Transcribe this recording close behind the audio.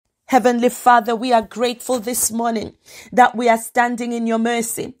Heavenly Father, we are grateful this morning that we are standing in your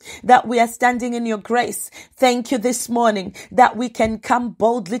mercy, that we are standing in your grace. Thank you this morning that we can come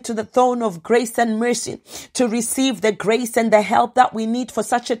boldly to the throne of grace and mercy to receive the grace and the help that we need for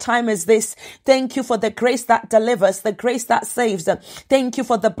such a time as this. Thank you for the grace that delivers, the grace that saves. Thank you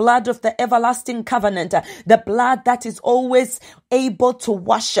for the blood of the everlasting covenant, the blood that is always able to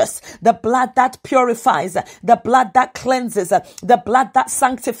wash us, the blood that purifies, the blood that cleanses, the blood that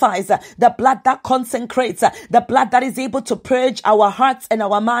sanctifies, the blood that consecrates, the blood that is able to purge our hearts and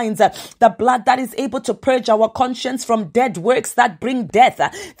our minds, the blood that is able to purge our conscience from dead works that bring death.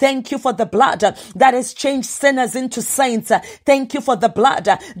 Thank you for the blood that has changed sinners into saints. Thank you for the blood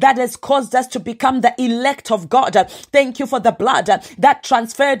that has caused us to become the elect of God. Thank you for the blood that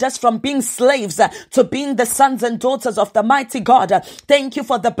transferred us from being slaves to being the sons and daughters of the mighty God. Thank you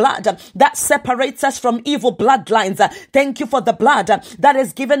for the blood that separates us from evil bloodlines. Thank you for the blood that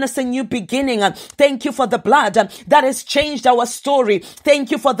has given us a new beginning. Thank you for the blood that has changed our story. Thank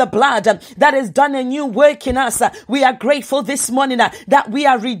you for the blood that has done a new work in us. We are grateful this morning that we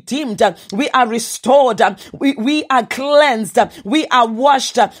are redeemed, we are restored, we are cleansed, we are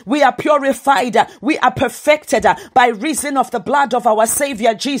washed, we are purified, we are perfected by reason of the blood of our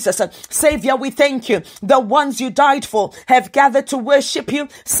Savior Jesus. Savior, we thank you. The ones you died for have gathered to worship you.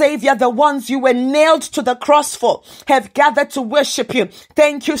 Savior, the ones you were nailed to the cross for have gathered to worship you.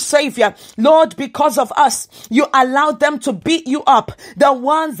 Thank you, Savior. Lord, because of us, you allowed them to beat you up. The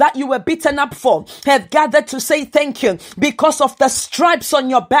ones that you were beaten up for have gathered to say thank you. Because of the stripes on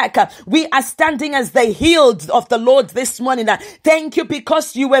your back, we are standing as the healed of the Lord this morning. Thank you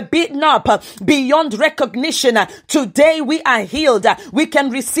because you were beaten up beyond recognition. Today we are healed. We can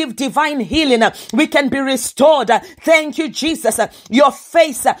receive divine healing. We can be restored. Thank you, Jesus. Your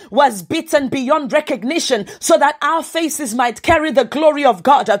face was beaten beyond recognition so that our faces might carry the glory of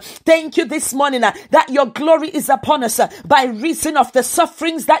God. Thank you this morning that your glory is upon us by reason of the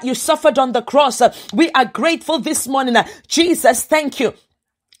sufferings that you suffered on the cross. We are grateful this morning. Jesus, thank you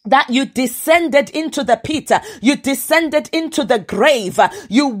that you descended into the pit, you descended into the grave,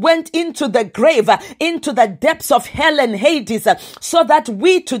 you went into the grave, into the depths of hell and Hades, so that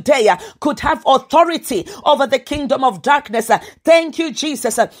we today could have authority over the kingdom of darkness. Thank you,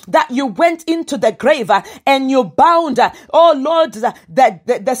 Jesus, that you went into the grave and you bound, oh Lord,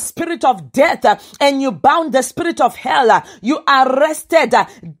 the spirit of death, and you bound the spirit of hell. You arrested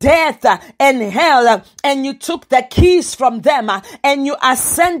death and hell, and you took the keys from them, and you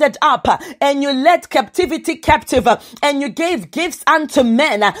ascended up, and you led captivity captive, and you gave gifts unto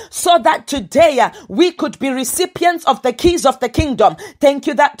men, so that today we could be recipients of the keys of the kingdom. Thank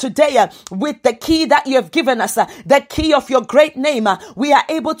you that today, with the key that you have given us, the key of your great name, we are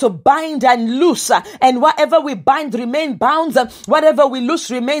able to bind and loose, and whatever we bind remain bound, whatever we loose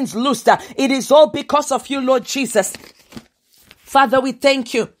remains loosed. It is all because of you, Lord Jesus. Father, we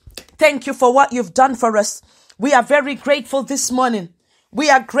thank you. Thank you for what you've done for us. We are very grateful this morning. We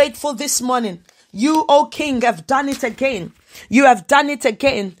are grateful this morning. You, O King, have done it again. You have done it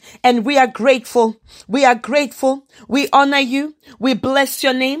again. And we are grateful. We are grateful. We honor you. We bless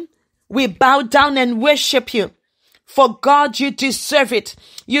your name. We bow down and worship you. For God, you deserve it.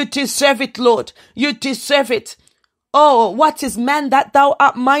 You deserve it, Lord. You deserve it. Oh, what is man that thou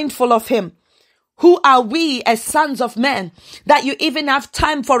art mindful of him? Who are we as sons of men that you even have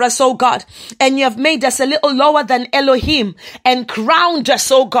time for us, oh God? And you have made us a little lower than Elohim and crowned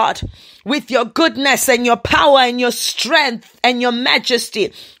us, oh God, with your goodness and your power and your strength and your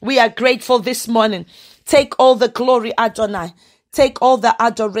majesty. We are grateful this morning. Take all the glory, Adonai. Take all the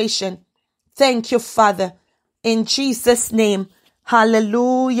adoration. Thank you, Father. In Jesus' name,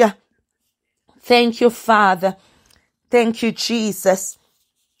 hallelujah. Thank you, Father. Thank you, Jesus.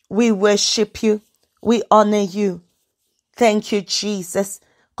 We worship you. We honor you. Thank you, Jesus.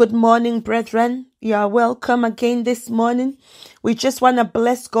 Good morning, brethren. You are welcome again this morning. We just want to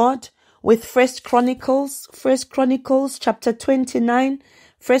bless God with First Chronicles chapter 29.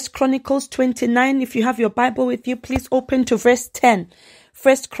 First Chronicles 29. If you have your Bible with you, please open to verse 10.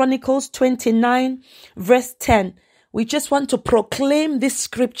 First Chronicles 29, verse 10. We just want to proclaim this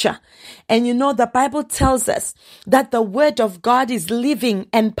scripture. And you know, the Bible tells us that the word of God is living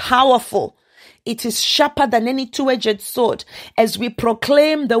and powerful. It is sharper than any two-edged sword. As we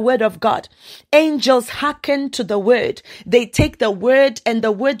proclaim the word of God, angels hearken to the word. They take the word and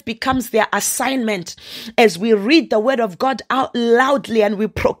the word becomes their assignment. As we read the word of God out loudly and we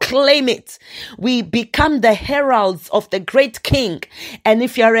proclaim it, we become the heralds of the great king. And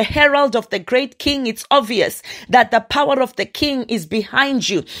if you're a herald of the great king, it's obvious that the power of the king is behind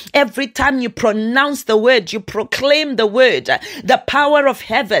you. Every time you pronounce the word, you proclaim the word, the power of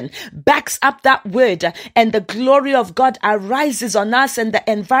heaven backs up that word, and the glory of God arises on us and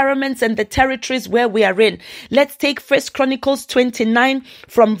the environments and the territories where we are in. Let's take 1 Chronicles 29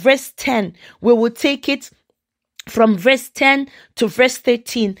 from verse 10. We will take it from verse 10 to verse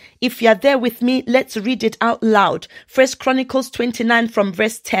 13. If you're there with me, let's read it out loud. 1 Chronicles 29 from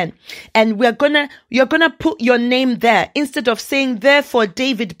verse 10. And you're gonna put your name there. Instead of saying, therefore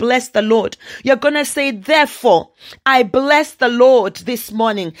David blessed the Lord, you're gonna say, therefore I bless the Lord this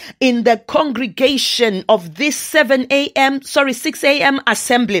morning in the congregation of this 6 a.m.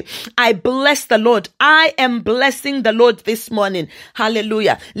 assembly. I bless the Lord. I am blessing the Lord this morning.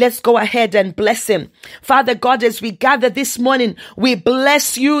 Hallelujah. Let's go ahead and bless him. Father God, as we gather this morning, we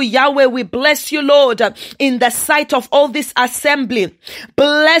bless you, Yahweh. We bless you, Lord, in the sight of all this assembly.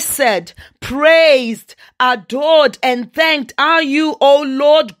 Blessed, praised, adored, and thanked are you, O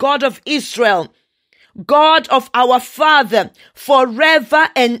Lord God of Israel, God of our Father, forever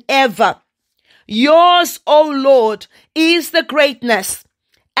and ever. Yours, O Lord, is the greatness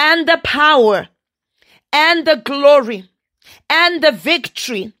and the power and the glory and the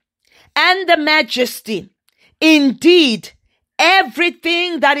victory and the majesty. Indeed,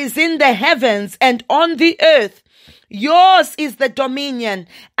 everything that is in the heavens and on the earth, yours is the dominion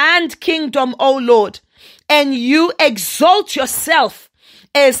and kingdom, O Lord, and you exalt yourself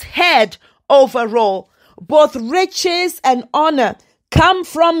as head over all. Both riches and honor come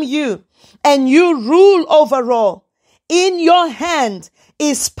from you, and you rule over all. In your hand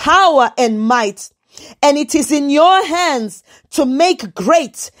is power and might, and it is in your hands to make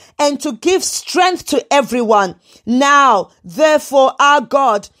great and to give strength to everyone. Now, therefore, our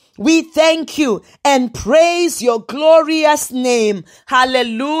God, we thank you and praise your glorious name.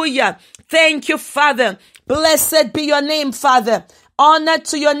 Hallelujah. Thank you, Father. Blessed be your name, Father. Honor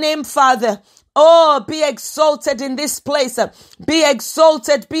to your name, Father. Oh, be exalted in this place. Be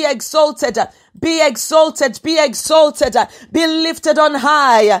exalted, be exalted. Be exalted, be exalted, be lifted on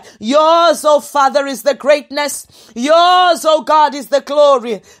high. Yours, O Father, is the greatness. Yours, O God, is the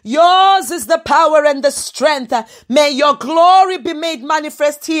glory. Yours is the power and the strength. May your glory be made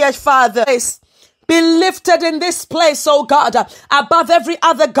manifest here, Father. Be lifted in this place, oh God, above every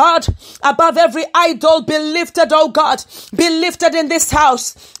other God, above every idol. Be lifted, oh God. Be lifted in this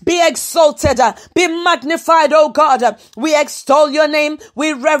house. Be exalted. Be magnified, oh God. We extol your name.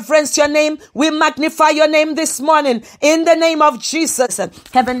 We reverence your name. We magnify your name this morning in the name of Jesus.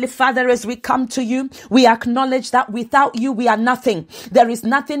 Heavenly Father, as we come to you, we acknowledge that without you, we are nothing. There is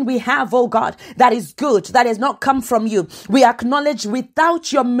nothing we have, oh God, that is good, that has not come from you. We acknowledge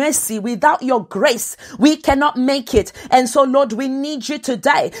without your mercy, without your grace, we cannot make it. And so, Lord, we need you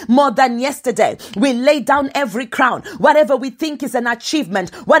today more than yesterday. We lay down every crown, whatever we think is an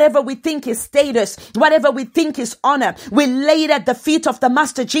achievement, whatever we think is status, whatever we think is honor. We lay it at the feet of the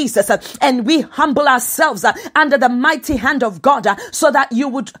Master Jesus, and we humble ourselves under the mighty hand of God, so that you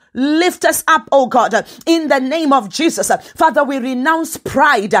would lift us up, oh God, in the name of Jesus. Father, we renounce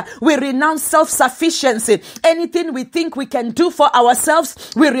pride. We renounce self-sufficiency. Anything we think we can do for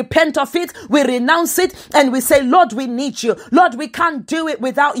ourselves, we repent of it. We renounce it, and we say, Lord, we need you. Lord, we can't do it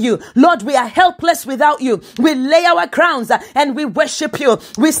without you. Lord, we are helpless without you. We lay our crowns and we worship you.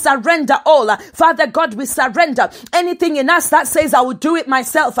 We surrender all. Father God, we surrender anything in us that says I will do it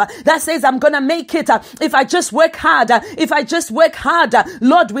myself, that says I'm gonna make it if I just work hard,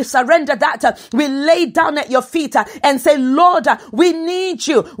 Lord, we surrender that. We lay down at your feet and say, Lord, we need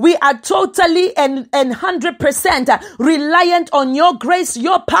you. We are totally and 100% reliant on your grace,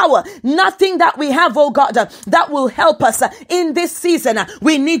 your power. Nothing that we have, oh God, that will help us in this season.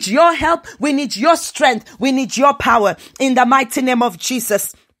 We need your help. We need your strength. We need your power in the mighty name of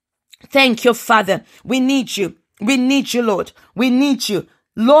Jesus. Thank you, Father. We need you. We need you, Lord. We need you.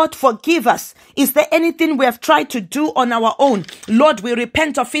 Lord, forgive us. Is there anything we have tried to do on our own? Lord, we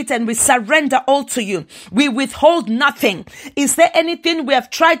repent of it and we surrender all to you. We withhold nothing. Is there anything we have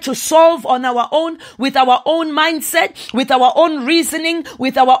tried to solve on our own, with our own mindset, with our own reasoning,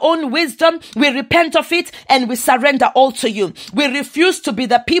 with our own wisdom? We repent of it and we surrender all to you. We refuse to be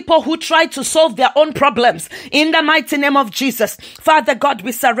the people who try to solve their own problems. In the mighty name of Jesus, Father God,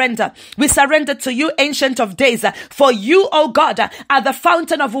 we surrender. We surrender to you, Ancient of Days. For you, oh God, are the foundation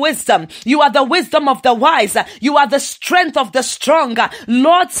fountain of wisdom. You are the wisdom of the wise. You are the strength of the strong.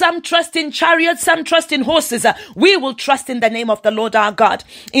 Lord, some trust in chariots, some trust in horses. We will trust in the name of the Lord our God,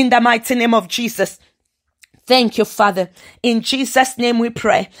 in the mighty name of Jesus. Thank you, Father. In Jesus' name we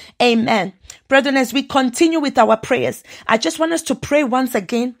pray. Amen. Brethren, as we continue with our prayers, I just want us to pray once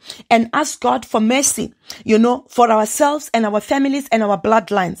again and ask God for mercy, for ourselves and our families and our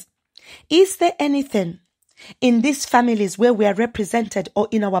bloodlines. Is there anything in these families where we are represented or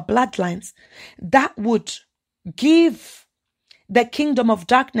in our bloodlines that would give the kingdom of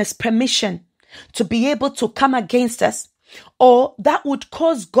darkness permission to be able to come against us, or that would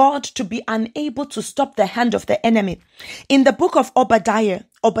cause God to be unable to stop the hand of the enemy? In the book of Obadiah,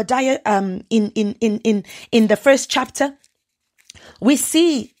 in the first chapter, we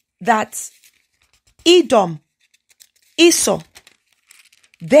see that Edom, Esau,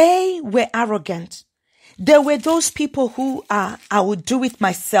 they were arrogant. There were those people who I will do it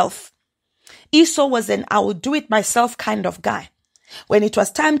myself. Esau was an I will do it myself kind of guy. When it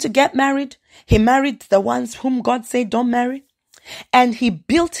was time to get married, he married the ones whom God said don't marry, and he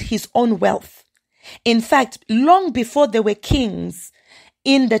built his own wealth. In fact, long before there were kings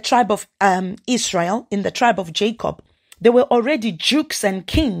in the tribe of Israel, in the tribe of Jacob, there were already dukes and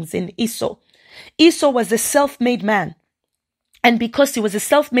kings in Esau. Esau was a self-made man. And because he was a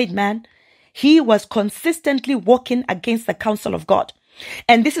self-made man, he was consistently walking against the counsel of God.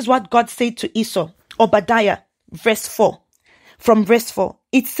 And this is what God said to Esau, Obadiah, verse 4. From verse 4,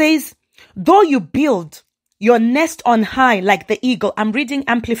 it says, though you build your nest on high like the eagle, I'm reading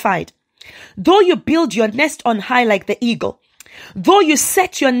Amplified. Though you build your nest on high like the eagle, though you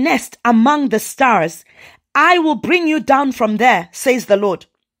set your nest among the stars, I will bring you down from there, says the Lord.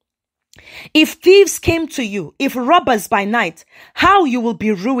 If thieves came to you, if robbers by night, how you will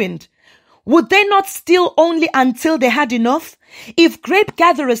be ruined. Would they not steal only until they had enough? If grape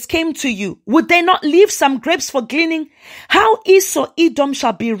gatherers came to you, would they not leave some grapes for gleaning? How Esau, Edom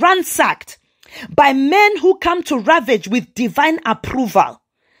shall be ransacked by men who come to ravage with divine approval.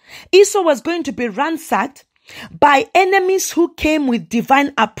 Esau was going to be ransacked by enemies who came with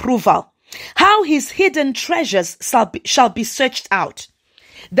divine approval. How his hidden treasures shall be searched out.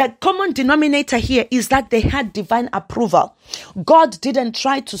 The common denominator here is that they had divine approval. God didn't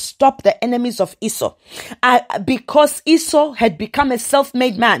try to stop the enemies of Esau. Because Esau had become a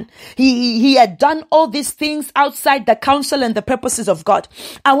self-made man. He had done all these things outside the counsel and the purposes of God.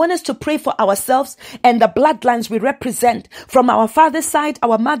 I want us to pray for ourselves and the bloodlines we represent from our father's side,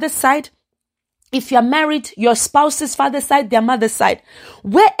 our mother's side. If you're married, your spouse's father's side, their mother's side.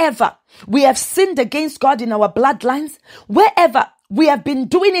 Wherever we have sinned against God in our bloodlines, wherever we have been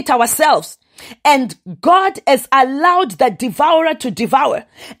doing it ourselves, and God has allowed the devourer to devour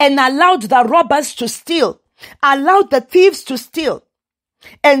and allowed the robbers to steal, allowed the thieves to steal,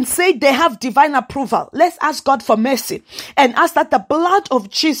 and say they have divine approval. Let's ask God for mercy and ask that the blood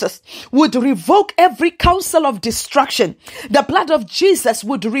of Jesus would revoke every counsel of destruction. The blood of Jesus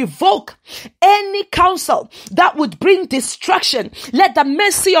would revoke any counsel that would bring destruction. Let the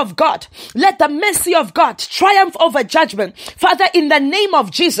mercy of God triumph over judgment. Father, in the name of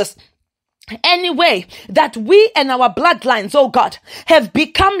Jesus, any way that we and our bloodlines, oh God, have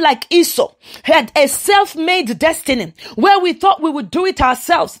become like Esau, had a self-made destiny where we thought we would do it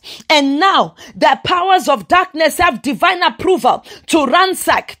ourselves, and now the powers of darkness have divine approval to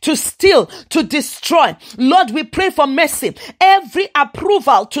ransack, to steal, to destroy. Lord, we pray for mercy. Every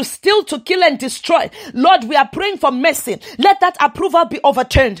approval to steal, to kill, and destroy, Lord, we are praying for mercy. Let that approval be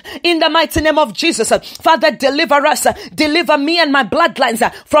overturned in the mighty name of Jesus. Father, deliver us, deliver me and my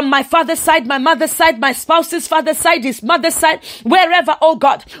bloodlines from my father's side, my mother's side, my spouse's father's side, his mother's side, wherever, oh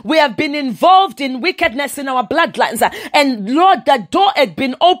God, we have been involved in wickedness in our bloodlines. And Lord, the door had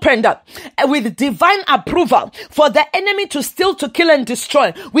been opened up with divine approval for the enemy to steal, to kill, and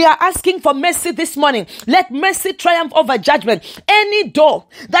destroy. We are asking for mercy this morning. Let mercy triumph over judgment. Any door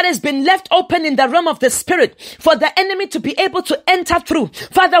that has been left open in the realm of the spirit for the enemy to be able to enter through,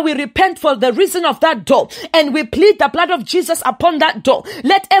 Father, we repent for the reason of that door, and we plead the blood of Jesus upon that door.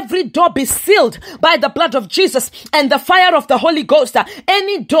 Let every door be sealed by the blood of Jesus and the fire of the Holy Ghost.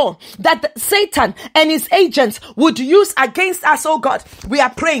 Any door that Satan and his agents would use against us, oh God, we are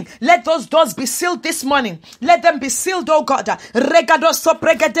praying, let those doors be sealed this morning. Let them be sealed, oh God.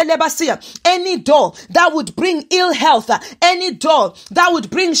 Any door that would bring ill health, any door that would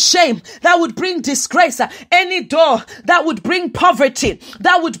bring shame, that would bring disgrace, any door that would bring poverty,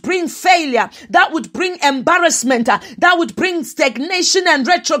 that would bring failure, that would bring embarrassment, that would bring stagnation and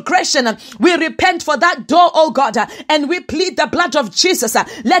retrogression, We repent for that door, oh God, and we plead the blood of Jesus.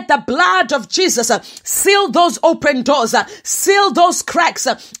 Let the blood of Jesus seal those open doors, seal those cracks,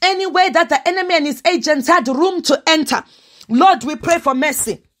 any way that the enemy and his agents had room to enter. Lord, we pray for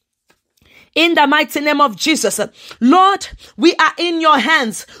mercy. In the mighty name of Jesus, Lord, we are in your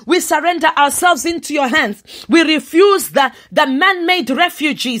hands. We surrender ourselves into your hands. We refuse the man-made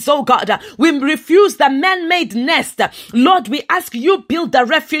refugees, oh God. We refuse the man-made nest. Lord, we ask you build the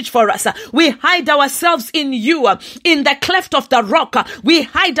refuge for us. We hide ourselves in you, in the cleft of the rock. We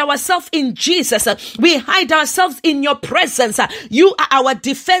hide ourselves in Jesus. We hide ourselves in your presence. You are our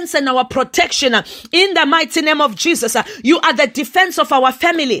defense and our protection. In the mighty name of Jesus, you are the defense of our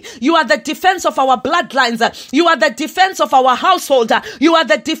family. You are the defense of our bloodlines. You are the defense of our household. You are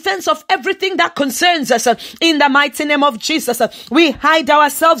the defense of everything that concerns us. In the mighty name of Jesus, we hide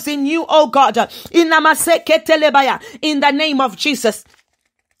ourselves in you, oh God. In the name of Jesus.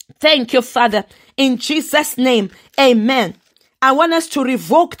 Thank you, Father. In Jesus' name, amen. I want us to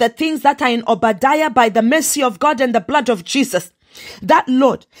revoke the things that are in Obadiah by the mercy of God and the blood of Jesus. That,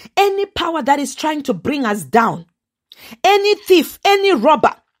 Lord, any power that is trying to bring us down, any thief, any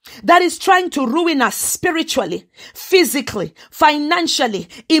robber that is trying to ruin us spiritually, physically, financially,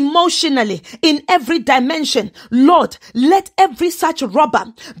 emotionally, in every dimension, Lord, let every such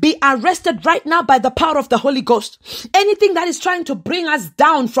robber be arrested right now by the power of the Holy Ghost. Anything that is trying to bring us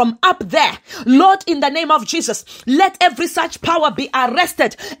down from up there, Lord, in the name of Jesus, let every such power be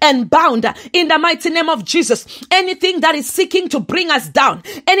arrested and bound in the mighty name of Jesus. Anything that is seeking to bring us down,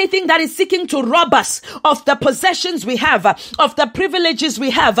 anything that is seeking to rob us of the possessions we have, of the privileges we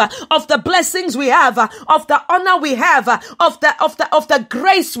have, of the blessings we have, of the honor we have, of the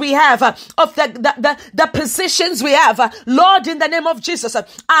grace we have, of the positions we have. Lord, in the name of Jesus,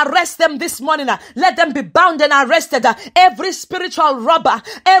 arrest them this morning. Let them be bound and arrested. Every spiritual robber,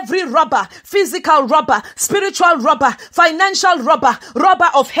 every robber, physical robber, spiritual robber, financial robber, robber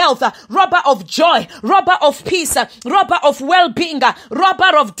of health, robber of joy, robber of peace, robber of well-being,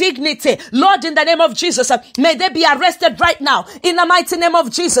 robber of dignity. Lord, in the name of Jesus, may they be arrested right now. In the mighty name of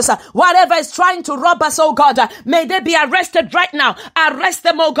Jesus, whatever is trying to rob us, oh God, may they be arrested right now. Arrest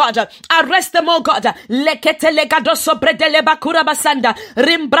them, oh God. Arrest them, oh God. Lekete legado sobre de lebakura basanda.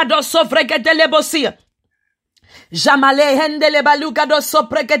 Rimbrado sovrege de lebosia. Jamale hendele balugado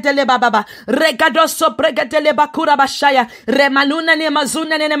sopregedele bababa regado sopregedele bakura bashaya remanuna ne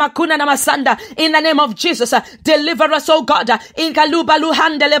mazuna ne makuna na masanda. In the name of Jesus, deliver us, oh God. In galubalu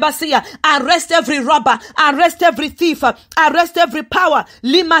handele basia, arrest every robber, arrest every thief, arrest every power.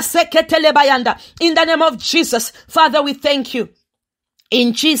 Lima seketele bayanda. In the name of Jesus, Father, we thank you.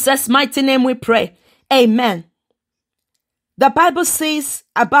 In Jesus' mighty name we pray. Amen. The Bible says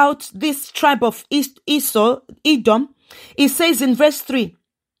about this tribe of Edom, it says in verse 3,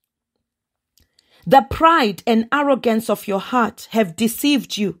 the pride and arrogance of your heart have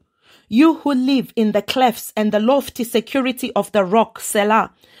deceived you, you who live in the clefts and the lofty security of the rock,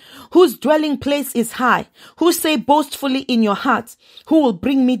 Selah, whose dwelling place is high, who say boastfully in your hearts, who will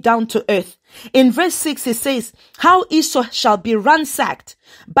bring me down to earth. In verse 6 it says, how Esau shall be ransacked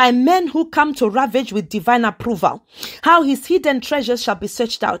by men who come to ravage with divine approval, how his hidden treasures shall be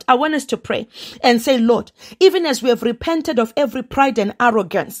searched out. I want us to pray and say, Lord, even as we have repented of every pride and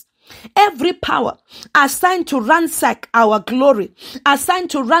arrogance, every power assigned to ransack our glory,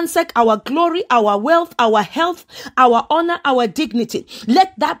 our wealth, our health, our honor, our dignity,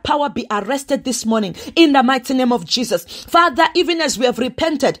 let that power be arrested this morning in the mighty name of Jesus. Father, even as we have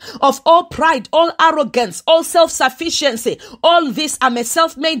repented of all pride, all arrogance, all self-sufficiency, all this, I'm a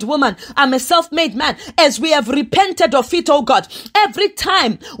self-made woman, I'm a self-made man, as we have repented of it, oh God, every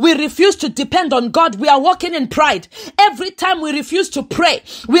time we refuse to depend on God, we are walking in pride. Every time we refuse to pray,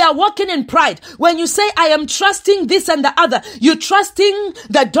 we are walking in pride. When you say, I am trusting this and the other, you trusting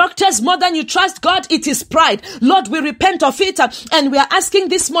the doctors more than you trust God, it is pride. Lord, we repent of it, and we are asking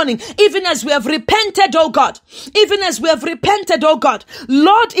this morning, even as we have repented, oh God,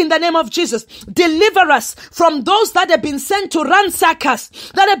 Lord, in the name of Jesus, deliver us from those that have been sent to ransack us,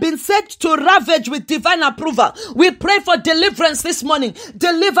 that have been sent to ravage with divine approval. We pray for deliverance this morning.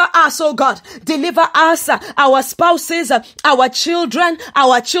 Deliver us, oh God. Deliver us, our spouses, our children,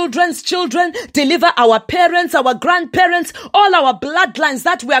 our children's children. Deliver our parents, our grandparents, all our bloodlines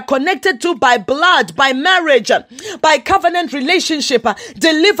that we are connected to by blood, by marriage, by covenant relationship.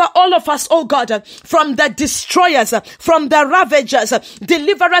 Deliver all of us, oh God, from the destroyers, from the ravagers.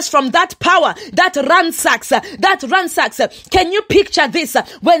 Deliver us from that power that ransacks. Can you picture this?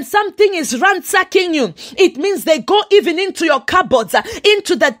 When something is ransacking you, it means they go even into your cupboards,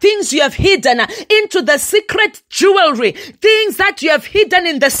 into the things you have hidden, into the secret jewelry, things that you have hidden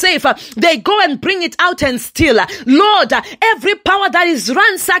in the safe, they go and bring it out and steal. Lord, every power that is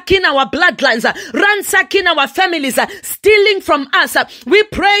ransacking our bloodlines, ransacking our families, stealing from us, we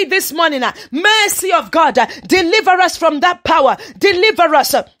pray this morning, mercy of God, deliver us from that power, deliver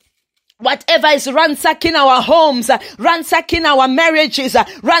us. Whatever is ransacking our homes, ransacking our marriages,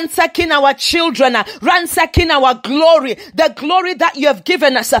 ransacking our children, ransacking our glory, the glory that you have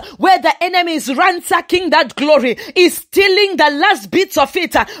given us, where the enemy is ransacking that glory, is stealing the last bits of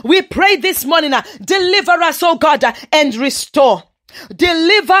it. We pray this morning, deliver us, oh God, and restore.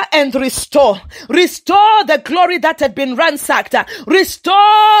 Deliver and restore. Restore the glory that had been ransacked.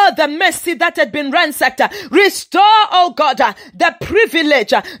 Restore the mercy that had been ransacked. Restore, oh God, the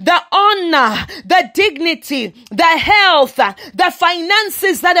privilege, the honor, the dignity, the health, the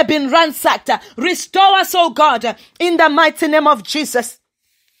finances that have been ransacked. Restore us, oh God, in the mighty name of Jesus.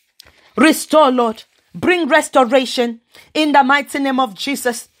 Restore, Lord. Bring restoration in the mighty name of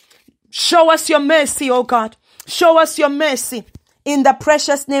Jesus. Show us your mercy, oh God. Show us your mercy. In the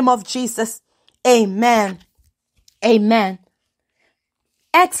precious name of Jesus. Amen. Amen.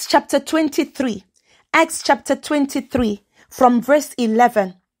 Acts chapter 23. Acts chapter 23 from verse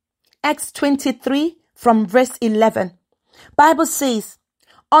 11. Acts 23 from verse 11. Bible says,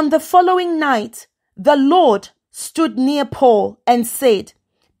 on the following night, the Lord stood near Paul and said,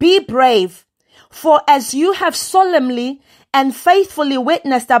 be brave, for as you have solemnly and faithfully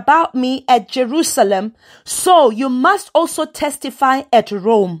witnessed about me at Jerusalem, so you must also testify at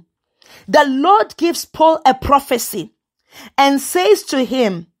Rome. The Lord gives Paul a prophecy and says to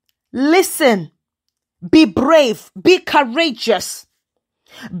him, listen, be brave, be courageous,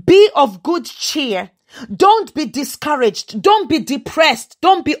 be of good cheer. Don't be discouraged. Don't be depressed.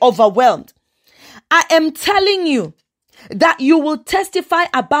 Don't be overwhelmed. I am telling you that you will testify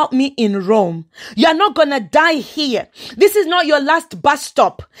about me in Rome. You're not going to die here. This is not your last bus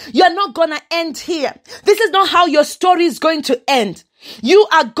stop. You're not going to end here. This is not how your story is going to end. You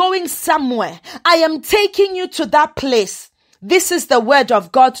are going somewhere. I am taking you to that place. This is the word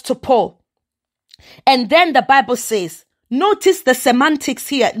of God to Paul. And then the Bible says, notice the semantics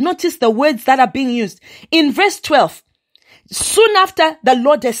here. Notice the words that are being used. In verse 12, soon after the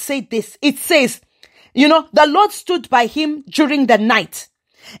Lord has said this, it says, the Lord stood by him during the night.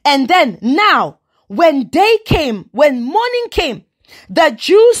 And then now, when morning came, the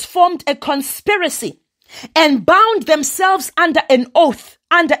Jews formed a conspiracy and bound themselves under an oath,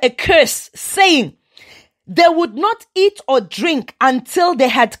 under a curse, saying they would not eat or drink until they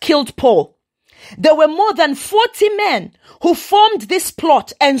had killed Paul. There were more than 40 men who formed this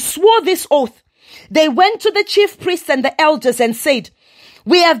plot and swore this oath. They went to the chief priests and the elders and said,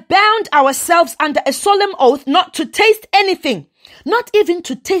 we have bound ourselves under a solemn oath not to taste anything, not even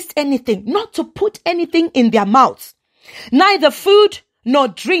to taste anything, not to put anything in their mouths, neither food nor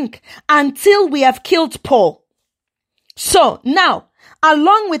drink until we have killed Paul. So now,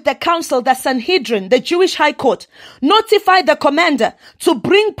 along with the council, the Sanhedrin, the Jewish high court, notify the commander to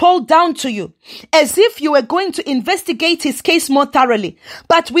bring Paul down to you, as if you were going to investigate his case more thoroughly.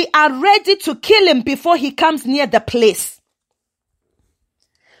 But we are ready to kill him before he comes near the place.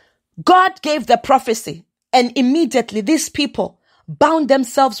 God gave the prophecy, and immediately these people bound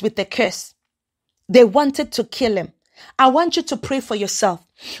themselves with the curse. They wanted to kill him. I want you to pray for yourself.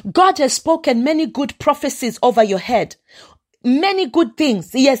 God has spoken many good prophecies over your head. Many good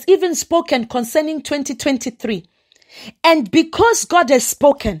things. He has even spoken concerning 2023. And because God has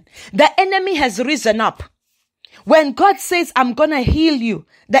spoken, the enemy has risen up. When God says, I'm going to heal you,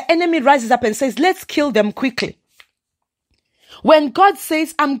 the enemy rises up and says, let's kill them quickly. When God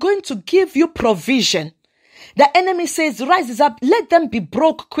says, I'm going to give you provision, the enemy says, rises up, let them be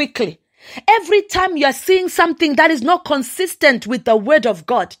broke quickly. Every time you are seeing something that is not consistent with the word of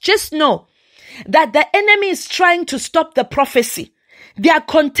God, just know that the enemy is trying to stop the prophecy. They are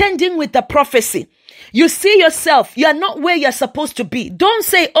contending with the prophecy. You see yourself, you are not where you're supposed to be. Don't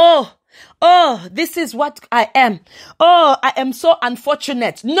say, oh, this is what I am. Oh, I am so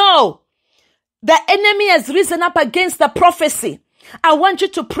unfortunate. No. The enemy has risen up against the prophecy. I want you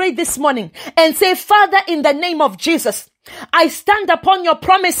to pray this morning and say, Father, in the name of Jesus, I stand upon your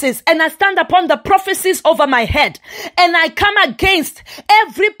promises and I stand upon the prophecies over my head, and I come against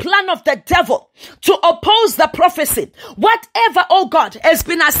every plan of the devil to oppose the prophecy. Whatever, oh God, has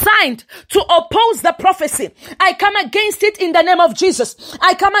been assigned to oppose the prophecy, I come against it in the name of Jesus.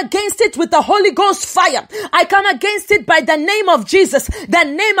 I come against it with the Holy Ghost fire. I come against it by the name of Jesus, the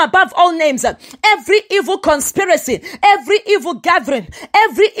name above all names. Every evil conspiracy, every evil gathering,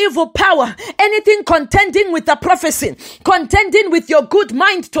 every evil power, anything contending with the prophecy, contending with your good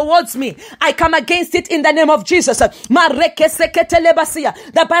mind towards me, I come against it in the name of Jesus. The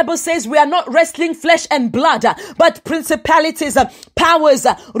Bible says we are not wrestling flesh and blood, but principalities, powers,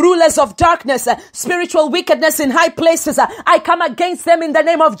 rulers of darkness, spiritual wickedness in high places. I come against them in the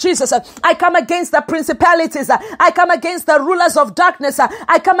name of Jesus. I come against the principalities. I come against the rulers of darkness.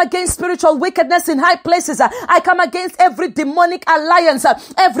 I come against spiritual wickedness in high places. I come against every demonic alliance,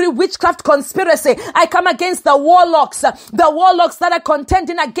 every witchcraft conspiracy. I come against the warlocks that are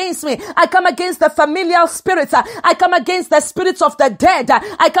contending against me. I come against the familial spirits. I come against the spirits of the dead.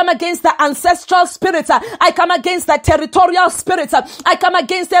 I come against the ancestral spirits. I come against the territorial spirits. I come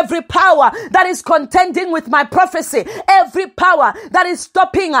against every power that is contending with my prophecy. Every power that is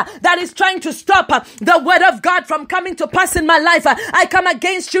stopping, that is trying to stop the word of God from coming to pass in my life. I come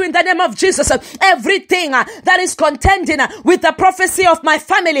against you in the name of Jesus. Everything that is contending with the prophecy of my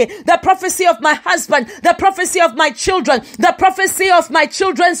family, the prophecy of my husband, the prophecy of my children, the prophecy of my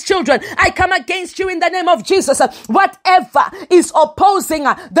children's children, I come against you in the name of Jesus. Whatever is opposing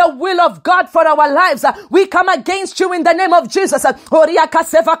the will of God for our lives, we come against you in the name of Jesus.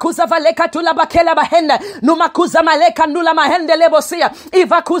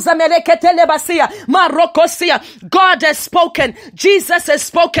 God has spoken. Jesus has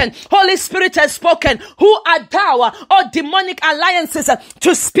spoken. Holy Spirit has spoken. Who are thou, or demonic alliances,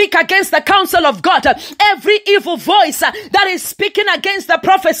 to speak against the counsel of God? Every evil voice that is speaking against the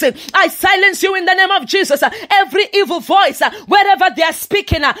prophecy, I silence you in the name of Jesus. Every evil voice, wherever they are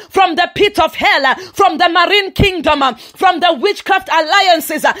speaking, from the pit of hell, from the marine kingdom, from the witchcraft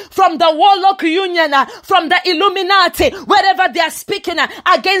alliances, from the warlock union, from the Illuminati, wherever they are speaking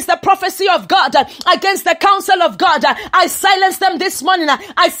against the prophecy of God, against the counsel of God, I silence them this morning.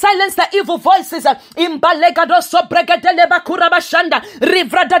 I silence the evil voices. Imbalegado sobregedele bakurabashanda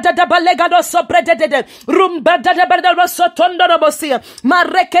rivradada balegado sobredede rumbadada sotondorobosia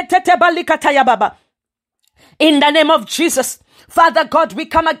mareketete balikataya baba. In the name of Jesus, Father God, we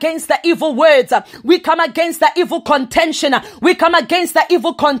come against the evil words. We come against the evil contention. We come against the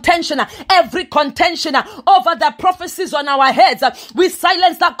evil contention. Every contention over the prophecies on our heads, we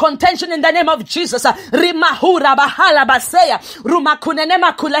silence that contention in the name of Jesus. Rimahura bahala baseya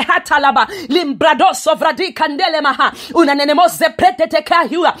rumakunenema kulehatalaba limbrado sovradi kandele maha unanenemo zepretete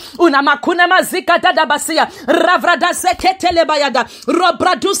kahua unamakuna mazika dada basia ravrada seketele bayada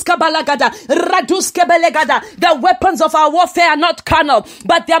robraduska balagada raduske belegada. The weapons of our warfare are not carnal,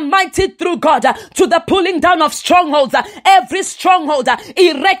 but they are mighty through God to the pulling down of strongholds. Every stronghold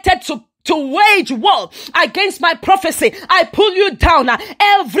erected to wage war against my prophecy, I pull you down.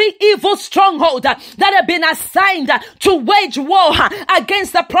 Every evil stronghold that have been assigned to wage war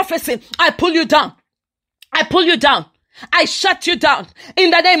against the prophecy, I pull you down. I pull you down. I shut you down in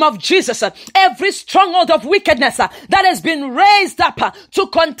the name of Jesus. Every stronghold of wickedness that has been raised up to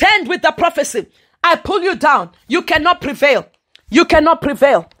contend with the prophecy, I pull you down. You cannot prevail. You cannot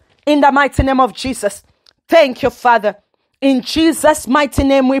prevail in the mighty name of Jesus. Thank you, Father. In Jesus' mighty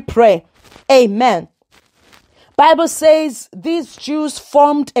name we pray. Amen. Bible says these Jews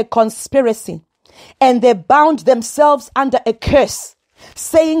formed a conspiracy and they bound themselves under a curse,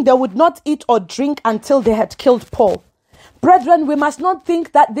 saying they would not eat or drink until they had killed Paul. Brethren, we must not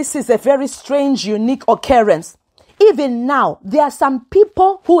think that this is a very strange, unique occurrence. Even now, there are some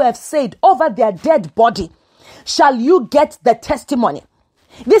people who have said over their dead body, shall you get the testimony?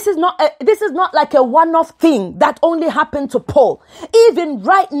 This is not like a one-off thing that only happened to Paul. Even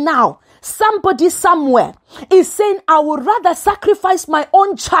right now, somebody somewhere is saying, I would rather sacrifice my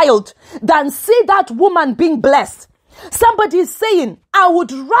own child than see that woman being blessed. Somebody is saying, I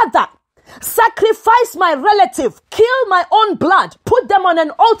would rather sacrifice my relative, kill my own blood, put them on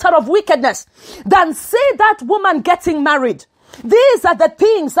an altar of wickedness, than see that woman getting married. These are the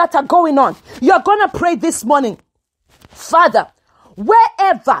things that are going on. You're going to pray this morning. Father,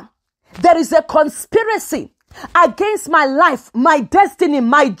 wherever there is a conspiracy against my life, my destiny,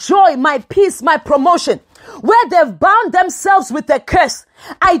 my joy, my peace, my promotion, where they've bound themselves with a curse,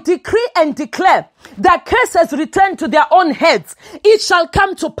 I decree and declare that curse has returned to their own heads. It shall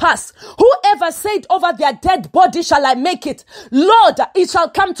come to pass. Whoever said over their dead body shall I make it, Lord, it shall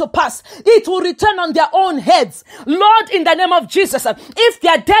come to pass. It will return on their own heads. Lord, in the name of Jesus, if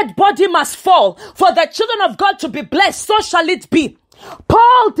their dead body must fall for the children of God to be blessed, so shall it be.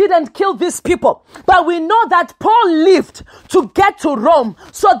 Paul didn't kill these people, but we know that Paul lived to get to Rome.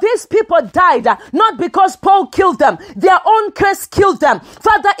 So these people died not because Paul killed them. Their own curse killed them.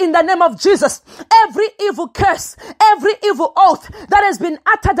 Father, in the name of Jesus, every evil curse, every evil oath that has been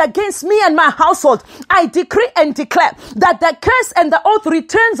uttered against me and my household, I decree and declare that the curse and the oath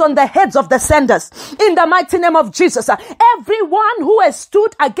returns on the heads of the senders. In the mighty name of Jesus, everyone who has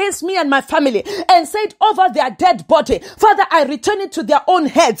stood against me and my family and said over their dead body, Father, I return it to their own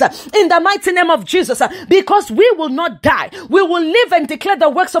heads in the mighty name of Jesus, because we will not die. We will live and declare the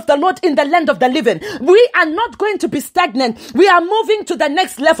works of the Lord in the land of the living. We are not going to be stagnant. We are moving to the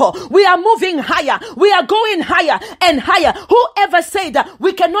next level. We are moving higher. We are going higher and higher. Whoever said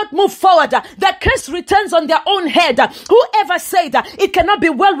we cannot move forward, the curse returns on their own head. Whoever said it cannot be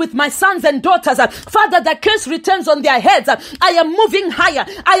well with my sons and daughters, Father, the curse returns on their heads. I am moving higher.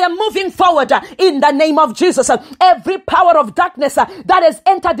 I am moving forward in the name of Jesus. Every power of darkness that has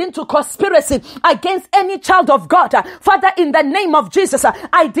entered into conspiracy against any child of God, Father, in the name of Jesus,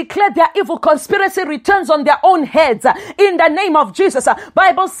 I declare their evil conspiracy returns on their own heads in the name of Jesus.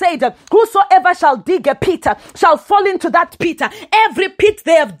 Bible said, whosoever shall dig a pit shall fall into that pit. Every pit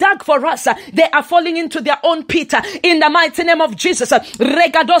they have dug for us, they are falling into their own pit in the mighty name of Jesus. Let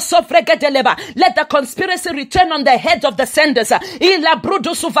the conspiracy return on the heads of the senders in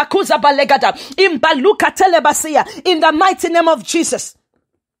the mighty name of Jesus.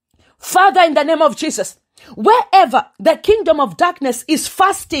 Father, in the name of Jesus, wherever the kingdom of darkness is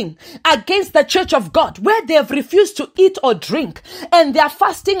fasting against the church of God, where they have refused to eat or drink, and they are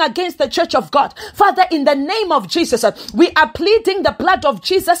fasting against the church of God, Father, in the name of Jesus, we are pleading the blood of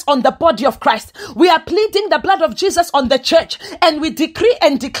Jesus on the body of Christ. We are pleading the blood of Jesus on the church, and we decree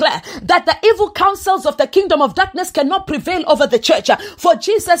and declare that the evil counsels of the kingdom of darkness cannot prevail over the church. For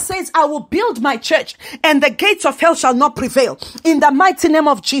Jesus says, I will build my church, and the gates of hell shall not prevail. In the mighty name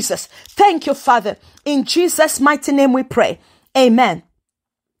of Jesus. Thank you, Father. In Jesus' mighty name we pray. Amen.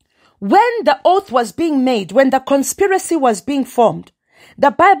 When the oath was being made, when the conspiracy was being formed, the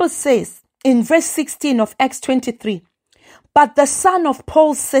Bible says in verse 16 of Acts 23, but the son of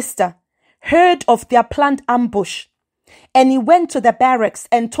Paul's sister heard of their planned ambush, and he went to the barracks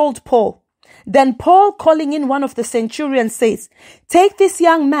and told Paul. Then Paul, calling in one of the centurions, says, take this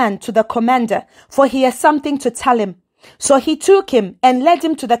young man to the commander, for he has something to tell him. So he took him and led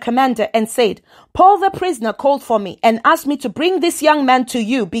him to the commander and said, Paul the prisoner called for me and asked me to bring this young man to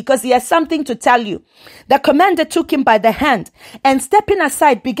you because he has something to tell you. The commander took him by the hand and, stepping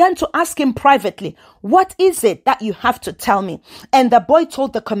aside, began to ask him privately, what is it that you have to tell me? And the boy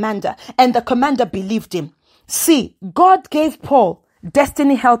told the commander, and the commander believed him. See, God gave Paul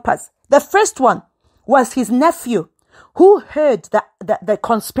destiny helpers. The first one was his nephew who heard the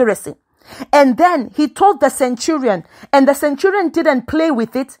conspiracy. And then he told the centurion, and the centurion didn't play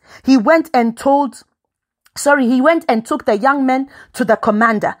with it. He went and took the young man to the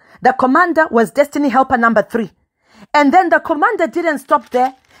commander. The commander was destiny helper number 3. And then the commander didn't stop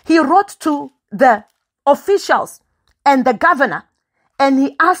there. He wrote to the officials and the governor, and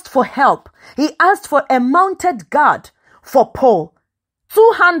he asked for help. He asked for a mounted guard for Paul,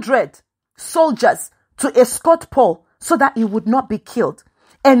 200 soldiers to escort Paul so that he would not be killed,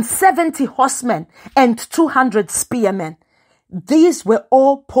 and 70 horsemen and 200 spearmen. These were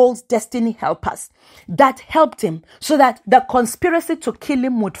all Paul's destiny helpers that helped him so that the conspiracy to kill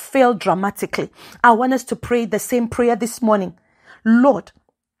him would fail dramatically. I want us to pray the same prayer this morning. Lord,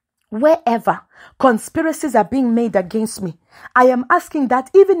 wherever conspiracies are being made against me, I am asking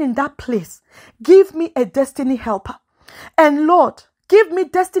that even in that place, give me a destiny helper. And Lord, give me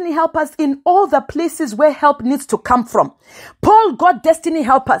destiny helpers in all the places where help needs to come from. Paul got destiny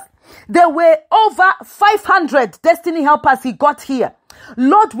helpers. There were over 500 destiny helpers he got here.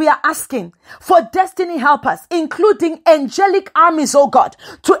 Lord, we are asking for destiny helpers, including angelic armies, oh God,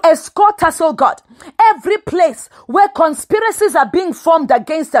 to escort us, oh God, every place where conspiracies are being formed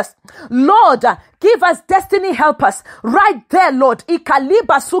against us. Lord, give us destiny helpers right there, Lord.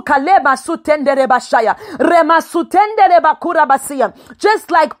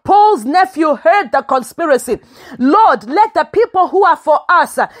 Just like Paul's nephew heard the conspiracy, Lord, let the people who are for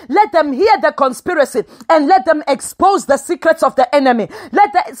us, let them hear the conspiracy and let them expose the secrets of the enemy.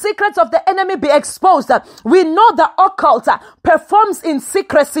 Let the secrets of the enemy be exposed. We know the occult performs in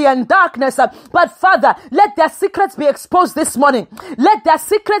secrecy and darkness, but Father, let their secrets be exposed this morning. Let their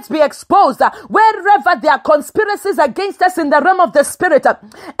secrets be exposed where wherever there are conspiracies against us in the realm of the spirit,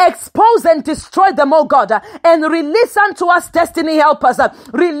 expose and destroy them, oh God, and release unto us destiny helpers.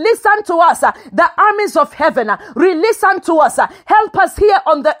 Release unto us the armies of heaven. Release unto us help us here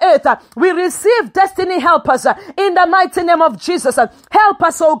on the earth. We receive destiny helpers in the mighty name of Jesus. Help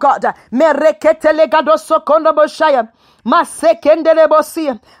us, oh God. Masekendele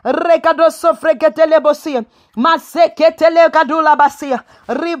bosia, regadoso freketele bosia, maseketele gadula basia,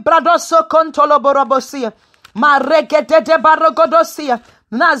 ribradoso kontolo borobosia, marekete barogodosia,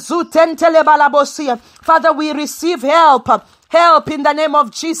 nazutentele balabosia. Father, we receive help in the name of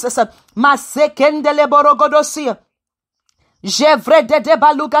Jesus. Masekendele borogodosia, jevrede de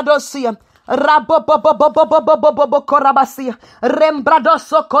balugadosia. Rabobobobobobobobobo korabasia,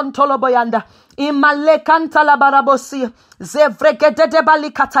 rembradoso kontolo boyanda.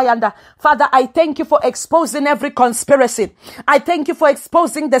 Father, I thank you for exposing every conspiracy. I thank you for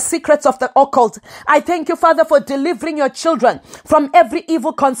exposing the secrets of the occult. I thank you, Father, for delivering your children from every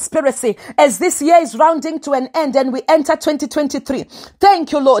evil conspiracy as this year is rounding to an end and we enter 2023.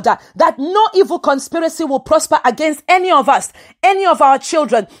 Thank you, Lord, that no evil conspiracy will prosper against any of us, any of our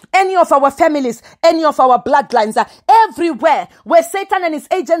children, any of our families, any of our bloodlines. Everywhere where Satan and his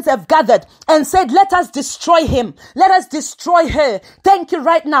agents have gathered and said, let us destroy him. Let us destroy her. Thank you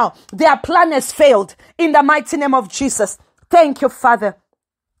right now. Their plan has failed in the mighty name of Jesus. Thank you, Father.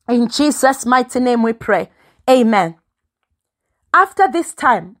 In Jesus' mighty name we pray. Amen. After this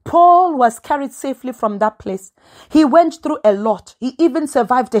time, Paul was carried safely from that place. He went through a lot. He even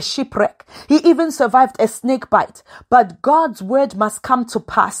survived a shipwreck. He even survived a snake bite. But God's word must come to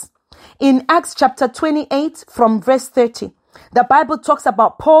pass. In Acts chapter 28 from verse 30, the Bible talks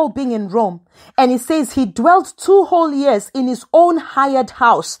about Paul being in Rome, and it says he dwelt 2 whole years in his own hired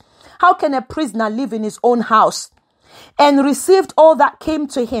house. How can a prisoner live in his own house? And received all that came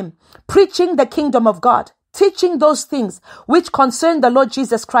to him, preaching the kingdom of God, teaching those things which concern the Lord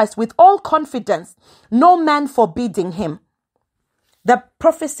Jesus Christ with all confidence, no man forbidding him. The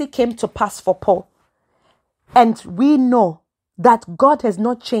prophecy came to pass for Paul. And we know that God has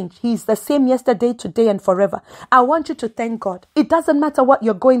not changed. He is the same yesterday, today, and forever. I want you to thank God. It doesn't matter what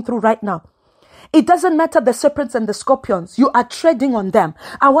you're going through right now. It doesn't matter the serpents and the scorpions. You are treading on them.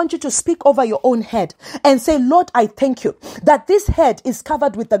 I want you to speak over your own head and say, Lord, I thank you that this head is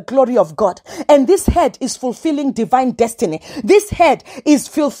covered with the glory of God. And this head is fulfilling divine destiny. This head is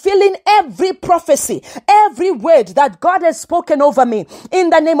fulfilling every prophecy, every word that God has spoken over me. In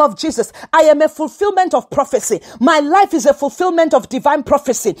the name of Jesus, I am a fulfillment of prophecy. My life is a fulfillment of divine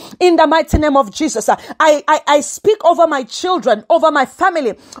prophecy. In the mighty name of Jesus, I speak over my children, over my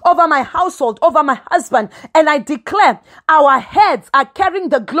family, over my household, over my husband, and I declare our heads are carrying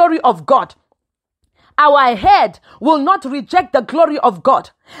the glory of God. Our head will not reject the glory of God,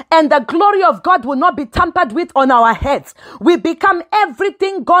 and the glory of God will not be tampered with on our heads. We become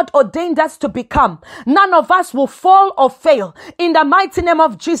everything God ordained us to become. None of us will fall or fail. In the mighty name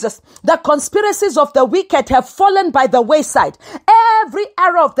of Jesus, the conspiracies of the wicked have fallen by the wayside. Every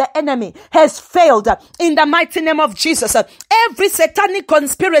arrow of the enemy has failed. In the mighty name of Jesus, every satanic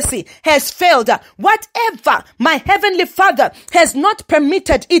conspiracy has failed. Whatever my heavenly Father has not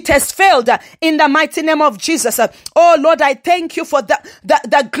permitted, it has failed. In the mighty name of Jesus. Oh Lord, I thank you for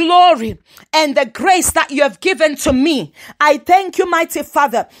the glory and the grace that you have given to me. I thank you, mighty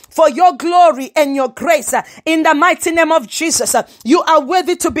Father, for your glory and your grace. In the mighty name of Jesus, you are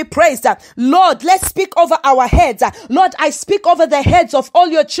worthy to be praised. Lord, let's speak over our heads. Lord, I speak over the heads of all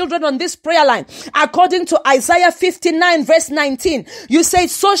your children on this prayer line. According to Isaiah 59 verse 19, you say,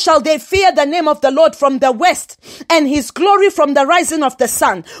 so shall they fear the name of the Lord from the west, and his glory from the rising of the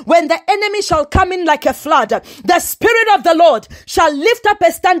sun. When the enemy shall come in like a flood, the Spirit of the Lord shall lift up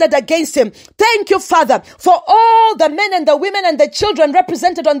a standard against him. Thank you, Father, for all the men and the women and the children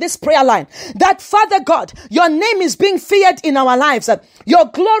represented on this prayer line, that, Father God, your name is being feared in our lives. Your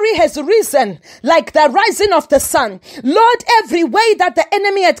glory has risen like the rising of the sun. Lord, every way that the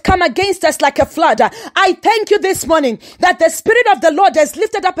enemy had come against us like a flood, I thank you this morning that the Spirit of the Lord has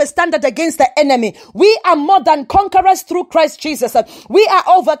lifted up a standard against the enemy. We are more than conquerors through Christ Jesus. We are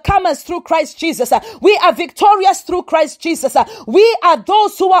overcomers through Christ Jesus. We are victorious through Christ Jesus. We are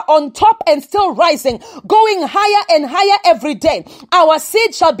those who are on top and still rising, going higher and higher every day. Our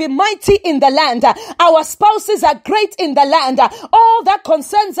seed shall be mighty in the land. Our spouses are great in the land. All that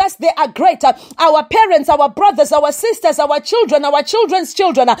concerns us, they are great. Our parents, our brothers, our sisters, our children, our children's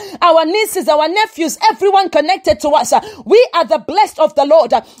children, our nieces, our nephews, everyone connected to us. We are the blessed of the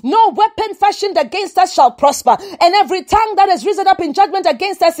Lord. No weapon fashioned against us shall prosper, and every tongue that has risen up in judgment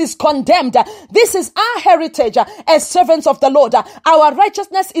against us is condemned. This This is our heritage as servants of the Lord. Our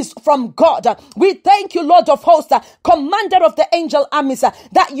righteousness is from God. We thank you, Lord of hosts, commander of the angel armies,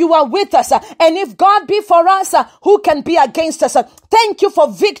 that you are with us. And if God be for us, who can be against us? Thank you for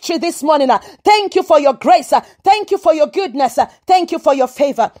victory this morning. Thank you for your grace. Thank you for your goodness. Thank you for your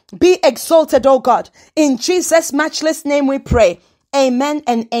favor. Be exalted, O God. In Jesus' matchless name we pray. Amen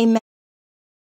and amen.